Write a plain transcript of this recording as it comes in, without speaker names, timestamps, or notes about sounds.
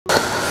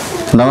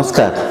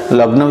नमस्कार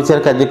लग्न विचार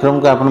कार्यक्रम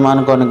को आपण मान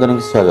अनेक अनेक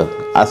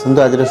स्वागत।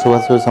 आसंतु आज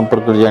शुभाशुभ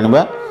संपर्क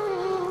जानिबा।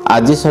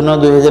 आज सन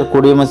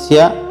 2020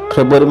 मसीहा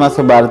फेब्रुआरी मास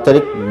 12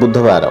 तारिख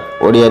बुधवार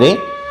ओडिया रे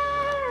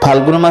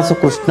फाल्गुन मास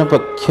कृष्ण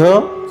पक्ष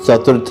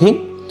चतुर्थी।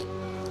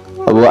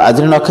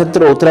 आज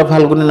नक्षत्र उत्तरा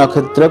फाल्गुनी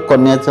नक्षत्र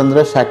कन्या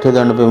चंद्र 60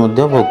 दंड पे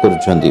मध्य भोग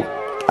करुछंती।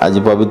 आज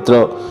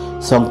पवित्र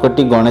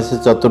संकटी गणेश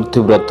चतुर्थी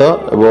व्रत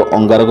एवं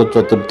अंगारक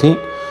चतुर्थी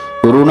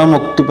ऋण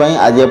मुक्ति पाई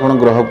आज आप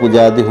ग्रह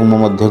पूजा आदि होम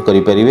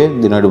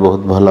करें। दिन बहुत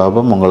भल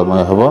हम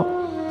मंगलमय हम।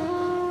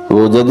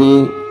 जदि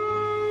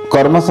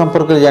कर्म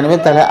संपर्क जानवे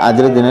ताले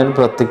आज दिन में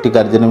प्रत्येक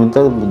कार्य निमित्त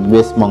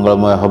बेस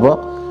मंगलमय हम।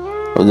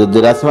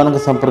 जदि राशि मान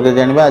संपर्क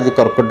जानवा आज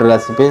कर्कट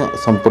राशि पे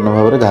संपूर्ण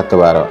भाव में घात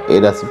बार ए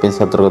राशि पे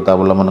सतर्कता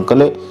अवलंबन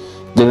कले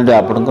दिन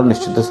आपंकर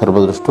निश्चित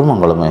सर्वदृष्टि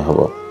मंगलमय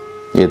हम।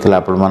 ये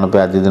आपण मान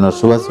आज दिन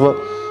शुभाशुभ।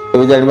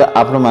 एवं जानवा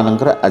आपण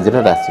मानकर आज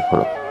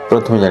राशिफल।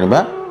 प्रथम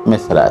जानवा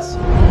मेष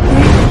राशि।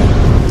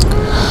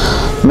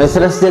 मेष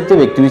राशि जातीय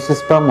व्यक्ति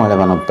विशेष महिला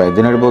मान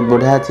दिन बहुत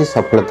बढ़िया अच्छी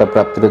सफलता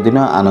प्राप्तिर दिन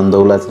आनंद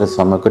उल्लास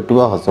समय कट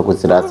हस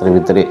खुशी राशि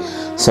भितर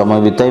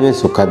समय बिताइबे।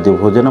 सुखाद्य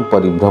भोजन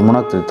परिभ्रमण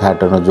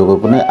तीर्थाटन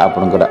जोग को नहीं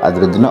आपंकर आज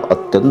दिन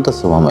अत्यंत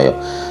शुभमय।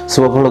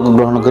 शुभफल को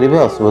ग्रहण करेंगे।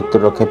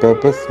 अशुभत्व रक्षा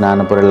पाइबे।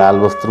 स्नान पर लाल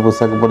वस्त्र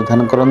पोशाक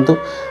परिधान करूँ।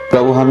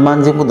 प्रभु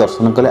हनुमान जी को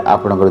दर्शन कले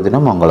आपंकर दिन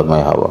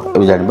मंगलमय हम।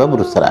 ए जानवा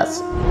वृष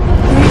राशि।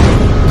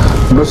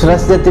 वृष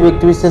राशि जातीय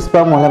व्यक्ति विशेष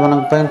महिला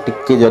मान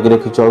टिके जगि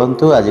रखी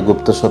चलतु। आज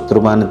गुप्त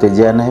शत्रु मान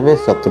तेजियान हे।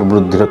 शत्रु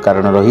वृद्धि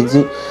कारण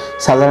रही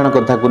साधारण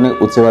कथा को नहीं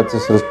उच्चवाच्य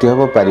सृष्टि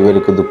हम।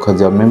 पारिवारिक दुख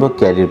जमीब।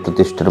 क्यारियर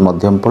प्रतिष्ठार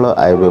मध्यम फल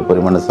आय व्यय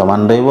परिमाण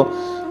सामान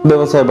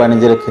व्यवसाय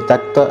वाणिज्य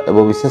खेताक्त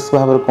एवं विशेष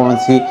भाव में कौन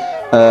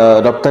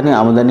रप्तानी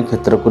आमदानी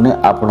क्षेत्र को नहीं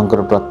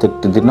आपणकर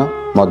प्रत्येक दिन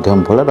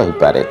मध्यम फल रही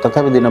पारे।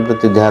 तथापि दिन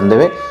प्रति ध्यान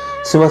देवे।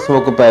 शुभ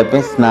शुभ को पाइबा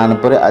स्नान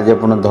पर आज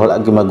आप धला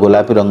कि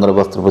गोलापी रंगर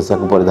वस्त्र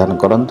पोशाक परिधान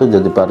करूँ।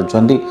 जदि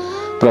पार्टी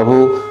प्रभु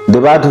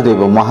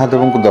देवाधिदेव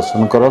महादेव को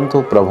दर्शन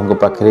करूँ। प्रभु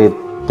पाखे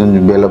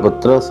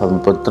बेलपत्र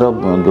समीपत्र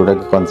जोटा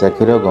कि कंचा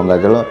क्षीर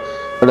गंगाजल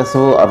एटा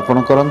सब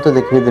अर्पण करूँ।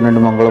 देखिए दिन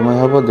मंगलमय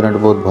हम। दिन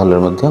बहुत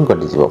भल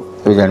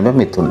कटिज। जानवा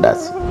मिथुन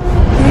राशि।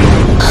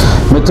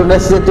 मिथुन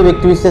राशि जातीय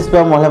व्यक्ति विशेष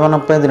महिला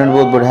मान दिन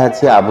बहुत बढ़िया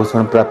अच्छी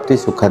आभूषण प्राप्ति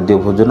सुखाद्य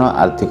भोजन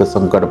आर्थिक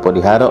संकट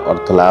परिहार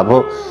अर्थ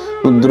लाभ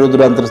दूर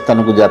दूरांत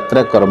स्थान को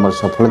यात्रा कर्म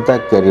सफलता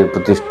क्यारियर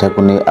प्रतिष्ठा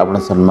को नहीं आप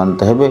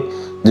सम्मानित हेबे।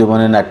 जो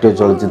मैंने नाट्य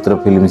चलचित्र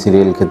फिल्म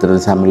सीरियल क्षेत्र में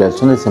सामिल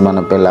अच्छे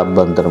से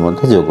लाभवंतर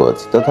जोग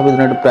अच्छी। तथापि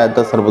दिन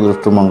प्रायतः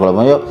सर्वदृष्टि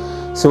मंगलमय।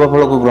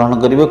 शुभफल को ग्रहण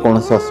करेंगे। कौन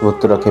से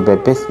अशुभत्व रखे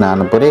पाइबे।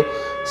 स्नान पर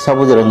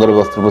सबुज रंगर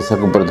वस्त्र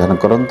पोशाक परिधान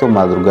करूँ।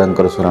 माँ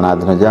दुर्गा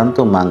शरणाधीन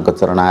जातु। माँ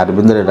चरण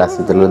आरबिंद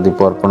राशि तेल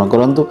दीप अर्पण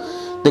करूँ।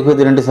 देखिए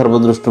दिन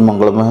सर्वदृष्टि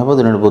मंगलमय हम।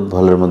 दिन बहुत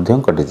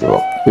भल कटिज।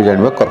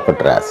 जानवा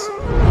कर्कट राशि।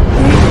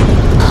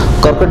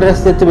 कर्कट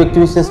राशि जातीय व्यक्ति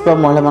विशेष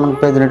महिला मान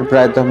दिन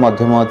प्रायतः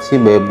मध्यम अच्छी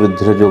व्यय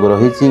वृद्धि जोग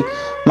रही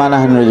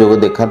मानहानि जोग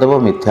देखादेव।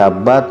 मिथ्या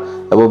अपवाद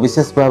एवं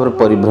विशेष भाव में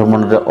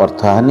परिभ्रमण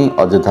अर्थहानि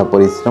अଯଥା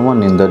परिश्रम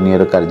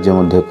निंदनीय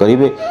कार्य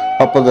करेंगे।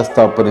 अपदस्थ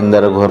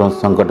अपनिंदार घोर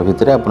संकट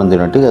भितर आप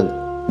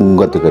दिन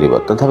गति कर।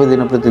 तथापि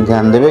दिन प्रति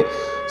ध्यान देवे।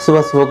 शुभ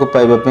शुभ को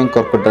पाइबापी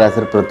कर्कट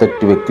राशि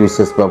प्रत्येक व्यक्ति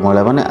विशेष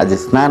महिला मैंने आज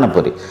स्नान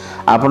पर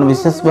आपन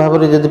विशेष भाव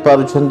में जदि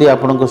पार्टी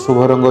आपण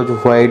शुभ रंग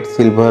व्हाइट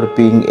सिल्वर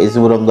पिंक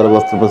यू रंगर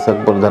वस्त्र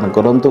पोशाक परिधान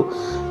करूँ।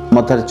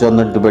 मथार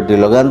चंदन टिपाटी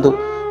लगातु।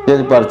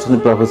 यदि पार्टी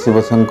प्रभु शिव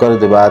शंकर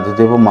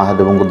देवाधिदेव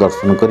महादेव को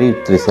दर्शन कर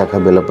त्रिशाखा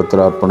बेलपत्र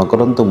अर्पण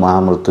करूँ।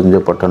 महामृत्युंजय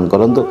पठन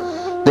करूँ।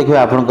 देखिए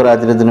आपंकर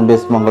आज दिन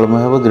बेस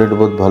मंगलमय हम। दिन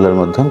बहुत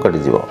भल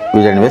कटिज।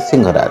 जानवे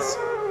सिंह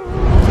राशि।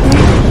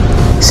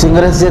 सिंह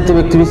राशि जातीय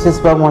व्यक्ति विशेष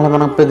महिला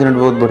मान दिन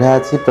बहुत बढ़िया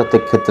अच्छी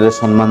प्रत्येक क्षेत्र में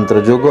सम्मानित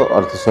जोग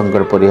अर्थ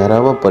संकट परिहार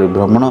हम।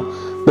 परिभ्रमण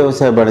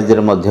व्यवसाय वाणिज्य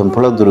मध्यम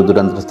फल दूर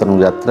दूरांत स्थान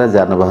यात्रा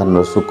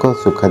जानवाहन सुख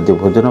सुखाद्य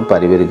भोजन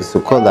पारिवारिक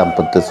सुख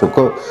दाम्पत्य सुख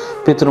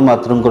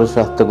पितृमातृ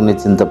स्वास्थ्य को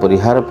निश्चिंत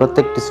परिहार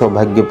प्रत्येक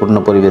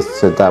सौभाग्यपूर्ण परिवेश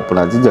सहित आप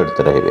आज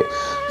जड़ित रहे।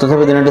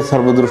 तथापि दिन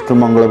सर्वदृष्टि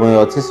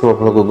मंगलमय अच्छी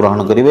शुभफल को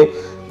ग्रहण करेंगे।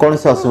 कौन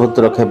से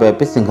अशुभत्व रक्षा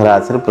पाइबे। सिंह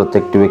राशि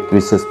प्रत्येक व्यक्ति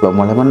विशेष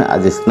महिला मैंने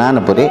आज स्नान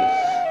पर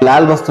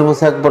लाल वस्त्र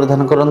पोशाक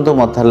परिधान करूँ।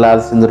 मथार लाल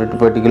सिंदूर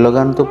टिपाटी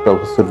लगातु।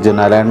 प्रभु सूर्य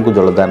नारायण को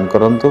जलदान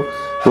करूँ।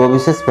 वो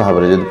विशेष भाव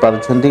में जब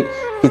पार्टी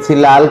किसी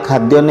लाल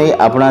खाद्य नहीं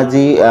आपण आज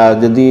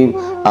जदि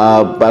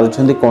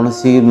पार्टी कौन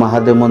सी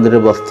महादेव मंदिर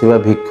बसवा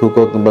भिक्षुक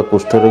कि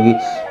कुष्ठरोगी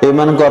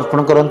एमान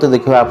अर्पण करूँ।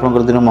 देखिए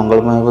आपंकर दिन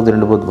मंगलमय हम।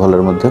 दिन बहुत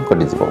भल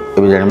कटिज।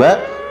 जानवा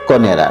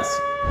कन्या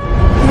राशि।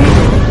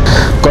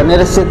 कन्या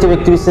राशि जातीय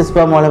व्यक्ति विशेष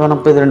महिला मान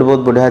दिन बहुत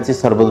बढ़िया अच्छी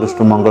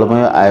सर्वदृष्टि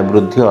मंगलमय आय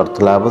वृद्धि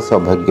अर्थ लाभ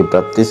सौभाग्य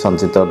प्राप्ति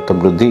संचित अर्थ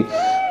वृद्धि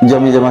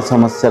जमी जमा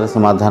समस्यार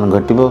समाधान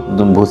घट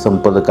भू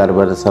संपद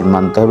कारबार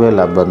सम्मानित हे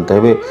लाभवंत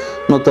हे।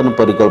 नूतन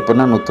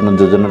परिकल्पना नूतन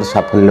योजनार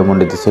साफल्य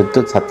मंडित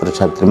सहित छात्र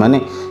छात्री मैंने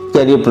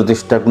क्यारियर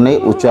प्रतिष्ठा को नहीं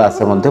उच्च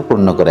आशा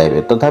पूर्ण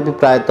कराइबे। तथापि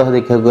प्रायतः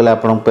देखा गले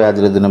आज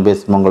दिन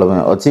बेस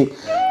मंगलमय अच्छी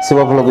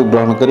शुभफल को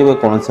ग्रहण करेंगे।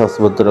 कौन से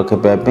अशुभत्व रक्षा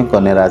पाइबा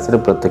कन्या राशि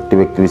प्रत्येक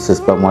व्यक्ति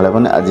विशेष महिला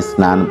मैंने आज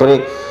स्नान पर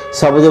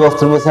सबुज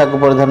वस्त्र पोशाक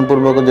परिधान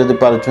पूर्वक जदि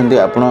पार्टी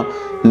आप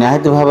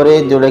निहाती भाव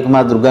में जोटा कि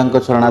माँ दुर्गा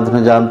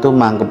शरणाधीन जातु।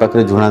 माँ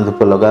पाखे झुणा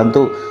धूप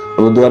लगातु।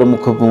 द्वार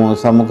मुख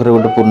सम्मुख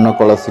गोटे पूर्ण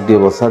कलशीटे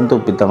बसातु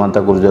पितामाता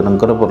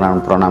गुरुजनकर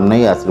प्रणाम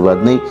नहीं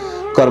आशीर्वाद नहीं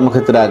कर्म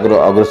क्षेत्र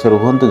अग्रसर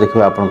हूँ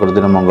देखिए आपंकर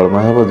दिन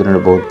मंगलमय हो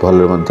दिन बहुत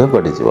भल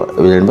गढ़ी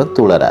जाना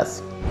तुला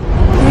राशि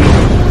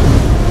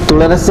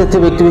तुला राशि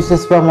व्यक्ति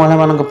विशेष महिला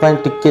मानी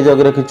टिके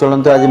जग रखी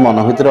चलते आज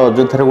मन भर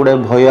अଯଥାରେ गुड़ाए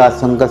भय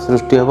आशंका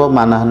सृष्टि हे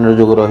मानहानि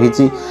जोग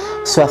रही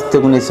स्वास्थ्य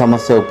को नहीं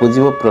समस्या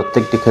उपजीव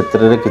प्रत्येक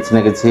क्षेत्र में किसी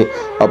न कि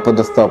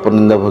अपदस्थ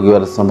अपनिंदा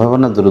भोगार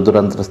संभावना दूर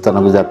दूरांत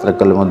स्थान को यात्रा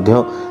कले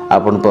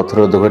आपण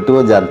पथरोध घट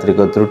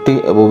यांत्रिक त्रुटि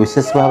और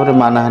विशेष भाव में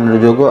मानहानि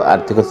जोग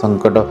आर्थिक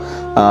संकट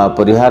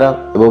परिहार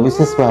और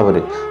विशेष भाव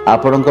में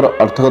आपणकर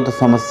अर्थगत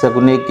समस्या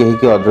को नहीं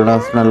कहीं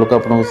अजनाशुना लोक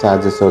आपको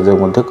साहाय्य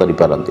सहयोग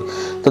करपारती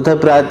तथा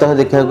प्रायतः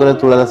देखा गले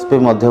तुला राशि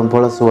मध्यम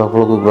फल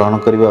शुभफल को ग्रहण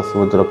करने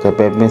अशुभ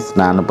रक्षा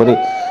स्नान पर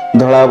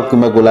धला कि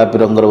गोलापी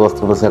रंगर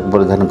वस्त्र पोशाक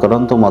परिधान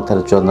करूँ मथार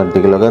चंदन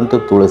टिके लगातु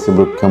तुलसी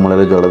वृक्ष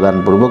मूल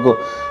जलदान पूर्वक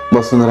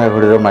वसुंधरा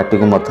घड़ीर माटी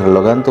को मथार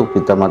लगातु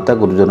पितामाता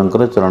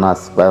गुरुजनकर चरण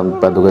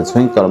पादुका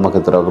छुई कर्म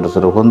क्षेत्र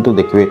अग्रसर हूँ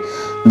देखिए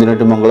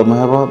दिनटी मंगलमय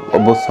हे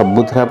और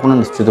सबुथ आप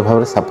निश्चित भाव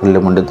में साफल्य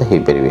मंडित हो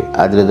पारे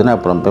आज दिन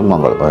आप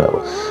मंगलमय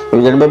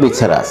हे जानवा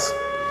बिछारास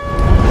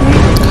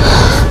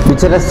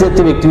बिचाराशि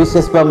व्यक्ति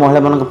विशेष महिला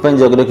मान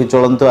जग रखी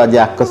चलते आज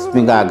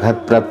आकस्मिक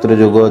आघात प्राप्तिर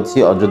जोग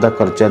अच्छी अଯଥା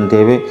खर्चान्ति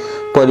हे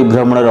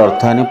परिभ्रमण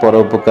अर्थहानि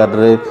परोपकार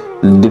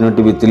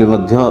दिनटी बीतले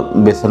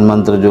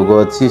बेसन्मांतर जोग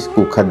अच्छी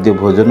कुखाद्य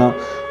भोजन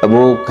और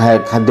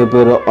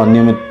खाद्यपेयर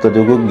अनियमित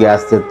जोग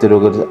गैस जातीय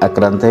रोग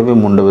आक्रांत हे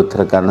मुंड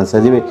व्यथार कारण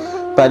साजे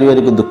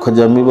पारिवारिक दुख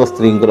जमी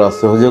स्त्री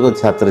असहयोग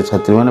छात्र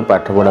छात्री मैंने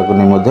पाठपढ़ा को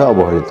नहीं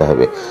अवहेलित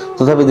हे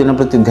तथापि दिन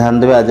प्रति ध्यान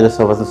देवे आज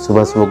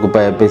शुभाशुभ को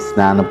पाइबा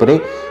स्नान पर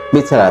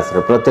बिछार आश्र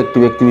प्रत्येक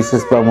व्यक्ति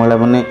विशेष महिला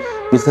मैंने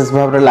विशेष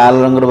भाव में लाल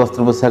रंगर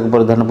वस्त्र पोशाक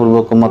परिधान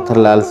पूर्वक मथार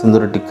लाल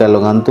सिंदूर टीका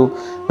लगातु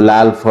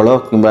लाल फल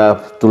कि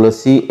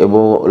तुलसी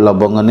एवं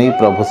लवंग नहीं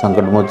प्रभु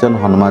संकट मोचन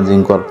हनुमान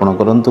जी को अर्पण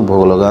करूँ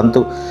भोग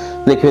लगातु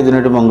देखिए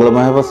दिन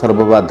मंगलमय हे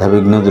सर्व बाधा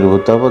विघ्न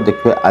दूरीभूत हे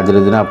देखिए आज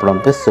दिन आप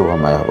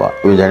शुभमय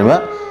हे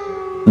जाना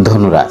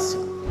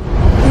धनुराशि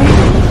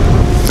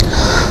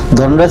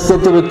धनुराशि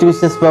व्यक्ति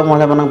विशेष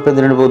महिला मान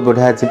दिन बहुत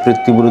बढ़िया अच्छी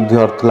प्रीति वृद्धि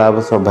अर्थ लाभ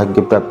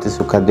सौभाग्य प्राप्ति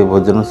सुखाद्य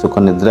भोजन सुख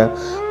निद्रा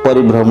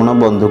परिभ्रमण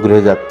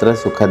बंधुगृह यात्रा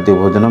सुखाद्य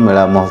भोजन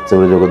मेला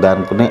महोत्सव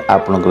योगदान को नहीं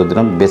आपंकर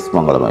दिन बेस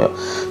मंगलमय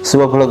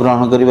शुभफल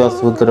ग्रहण करने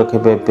अशुभ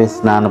रक्षा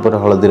स्नान पर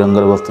हलदी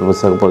रंगर वस्त्र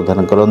पोशाक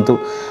परिधान करूँ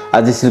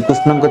आज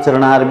श्रीकृष्ण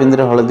चरण आरबिंद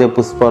हलदिया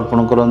पुष्प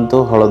अर्पण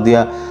करूँ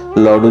हलदिया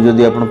लड्डू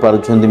जदि आप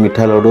पार्टी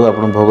मीठा लड्डू आप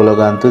भोग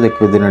लगातु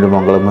देखिए दिन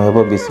मंगलमय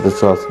हे विष्णु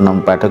सहस्रनाम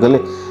पाठ कले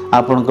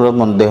आपंकर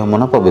मन देह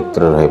मन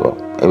पवित्र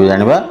रही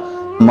जाना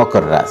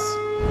मकर राशि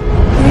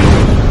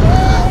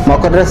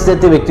मकर राशि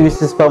जातीय व्यक्ति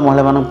विशेष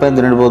महिला मान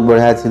दिन बहुत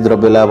बढ़िया अच्छी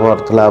द्रव्य लाभ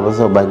अर्थ लाभ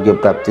सौभाग्य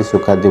प्राप्ति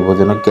सुखाद्य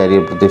भोजन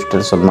कैरियर प्रतिष्ठा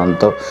सम्मान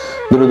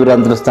दूर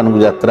दूरांत स्थान को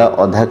यात्रा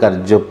अधा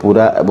कार्य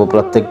पूरा और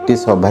प्रत्येक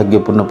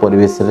सौभाग्यपूर्ण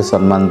परिवेश में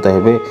सम्मानित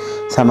हे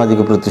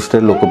सामाजिक प्रतिष्ठा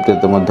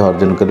लोकप्रियता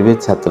अर्जन करेंगे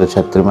छात्र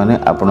छात्री मैंने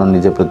आपण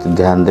निज प्रति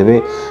ध्यान देवे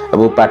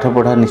और पाठ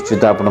पढ़ा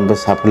निश्चित आप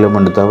साफल्य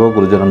मंडित हे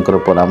गुरुजनकर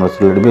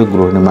परामर्श लोड़े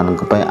गृहिणी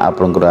मानी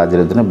आपंकर आज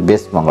दिन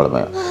बेस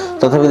मंगलमय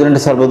तथापि दिन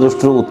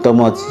सर्वदृष्टि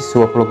उत्तम अच्छी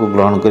शुभफल को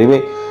ग्रहण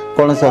करेंगे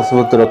कौन से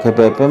अशुभ रक्षा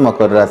पाइबा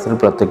मकर राशि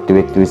प्रत्येक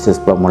व्यक्ति विशेष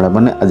महिला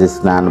मैंने आज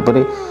स्नान पर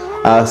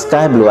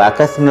स्काय ब्लू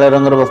आकाश नीला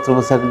रंगर वस्त्र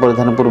पोशाक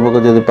परिधान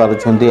पूर्वक जदि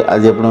पार्टी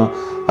आज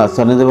आप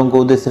शनिदेव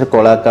उद्देश्य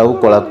कला काऊ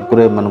कला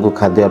कुकुर एम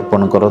खाद्य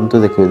अर्पण करूँ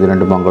देखिए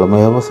दिन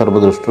मंगलमय हे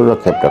सर्वदृष्टि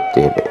रक्षा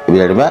प्राप्ति हे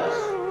जाना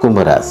कुंभ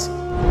राशि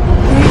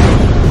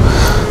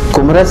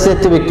कुंभ राशि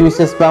जातीय व्यक्ति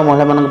विशेष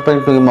महिला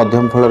मान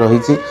मध्यम फल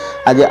रही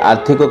आज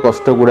आर्थिक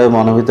कष्ट गुड़ाए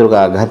मन भर को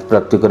आघात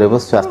प्राप्ति कर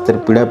स्वास्थ्य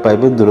पीड़ा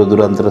पाइबे दूर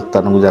दूरांत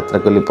स्थान को यात्रा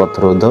कली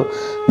पथरोध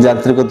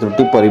यांत्रिक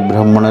त्रुटि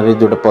परिभ्रमण में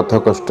जोटा पथ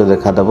कष्ट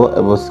देखादेव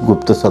एवं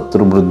गुप्त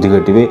शत्रु वृद्धि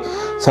घटे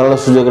सरल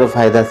सुजोग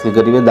फायदा हासिल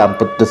करेंगे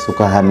दाम्पत्य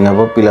सुख हानि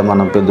हे पिला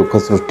दुख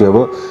सृष्टि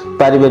हे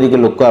पारिवारिक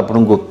लोक आप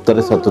गुप्त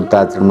शत्रुता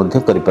आचरण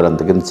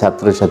करपारती कि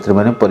छात्र छात्री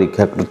मैंने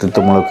परीक्षा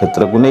कृतित्वमूलक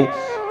क्षेत्र को नहीं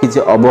किसी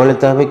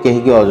अवहेलित हे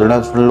कहीं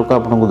अजनाशुना लोक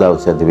आपको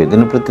दाउसा देवे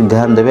दिन प्रति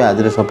ध्यान देवे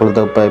आज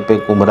सफलता पाइबे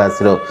कुंभ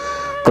राशि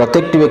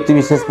प्रत्येक व्यक्ति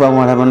विशेष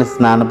महिला मैंने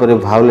स्नान पर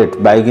भायोलेट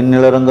बैगनी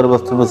नील रंगर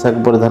वस्त्र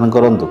पोशाक परिधान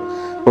करूँ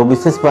और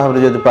विशेष भाव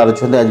में जब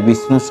पार्टी आज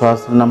विष्णु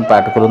सहस्रनाम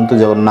पाठ करूँ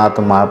जगन्नाथ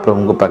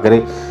महाप्रभु पाखे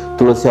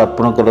तुलसी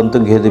अर्पण करूँ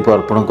घी दीप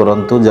अर्पण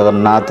करूँ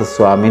जगन्नाथ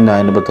स्वामी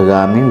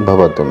नयनपथगामी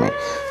भवतु में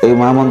यही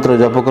महामंत्र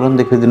जप करूँ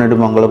देखिए दिन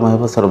मंगलमय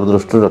हे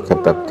सर्वदृष्टि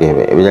रक्षा प्राप्ति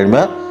हे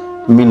जाना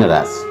मीन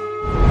राशि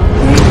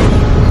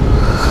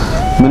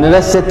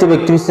मीनराशि जातीय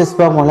व्यक्ति विशेष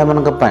महिला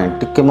मान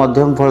टिके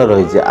मध्यम फल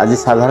रही आज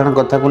साधारण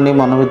कथा को नहीं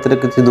मन भर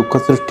किसी दुख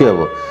सृष्टि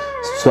हे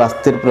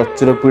स्वास्थ्य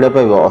प्रचुर पीड़ा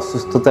पाइब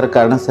असुस्थतार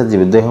कारण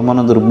साजिबे देह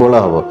मन दुर्बल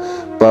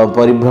हे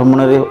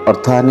परिभ्रमण में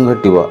अर्थहानि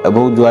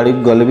घटव जुआड़ी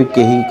गले भी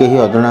कहीं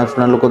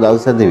अजनाशुना लोक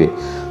दाउसा देवे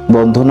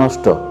बंधु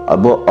नष्ट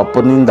अब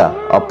अपनिंदा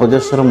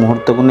अपजसर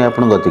मुहूर्त को नहीं आप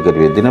गति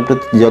करेंगे दिन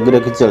प्रति जगि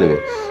रखी चलिए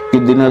कि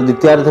दिन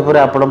द्वितीयार्ध पर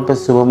आपण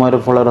शुभमय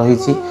फल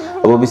रही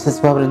अब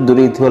विशेष भाव में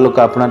दूरी लोक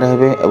आपणार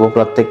हे अब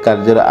प्रत्येक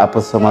कार्य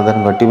आपस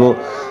समाधान घटव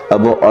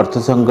अब अर्थ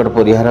संकट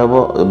परिहार हम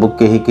अब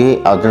कहीं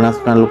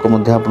अजनाशुना लोक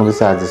आपको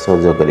साहय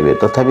सहयोग करेंगे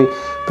तथापि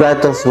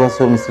प्रायतः शुभ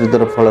शुभ मिश्रित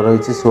फल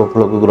रही शुभ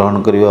फल को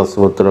ग्रहण करेंगे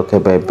अशुभत्व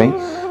रखापी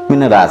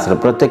मीन राशि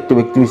प्रत्येक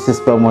व्यक्ति विशेष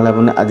महिला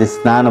मैंने आज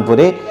स्नान पर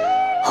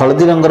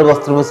हलदी रंगर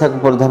वस्त्र पोशाक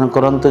परिधान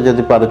करंतु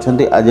जदि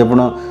पारुछंती आज आपण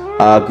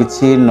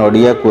किछि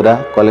नडिया कोरा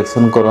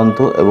कलेक्शन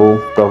करंतु एवं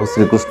प्रभु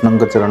श्री कृष्ण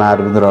चरण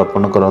आरविंद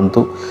अर्पण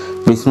करंतु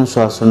विष्णु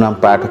सहस्रनाम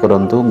पाठ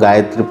करंतु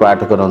गायत्री पाठ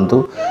करंतु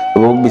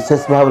एवं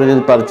विशेष भाव में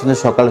जदि पारुछंती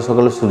सकाल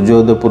सकाल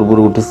सूर्योदय पूर्व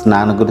उठी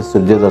स्नान कर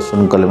सूर्य दर्शन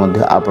कले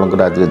मध्य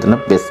आपनकर आज दिन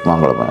बेस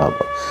मंगलमय हम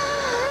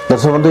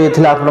दर्शक बंधु ये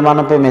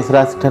आपण मेष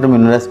राशि ठार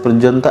मीन राशि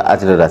पर्यंत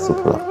आज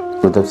राशिफल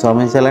प्रथम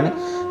समय चलानी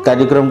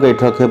कार्यक्रम को ये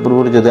रखा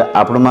पूर्व जब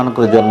आपण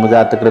जन्म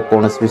जातक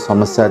कौन भी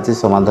समस्या अच्छी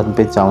समाधान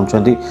पे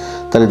चाहते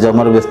तेल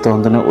जमार व्यस्त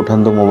हूँ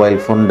उठातु मोबाइल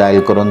फोन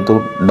डायल करूँ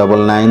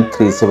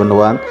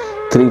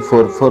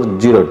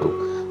 9937134402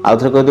 आउ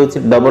थे कहीदे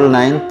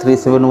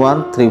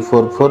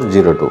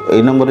 9937134402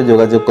 यही नंबर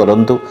जोगाजोग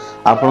करूँ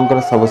आपंकर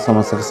सब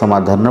समस्या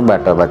समाधान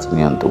बाट बाछि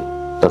नियंतु।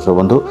 दर्शक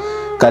बंधु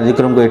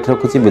कार्यक्रम को ये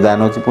रखुच्छी विदाय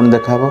नौची पुणी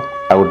देखा आ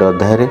गोटे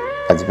अध्याय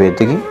आज पे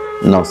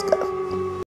नमस्कार।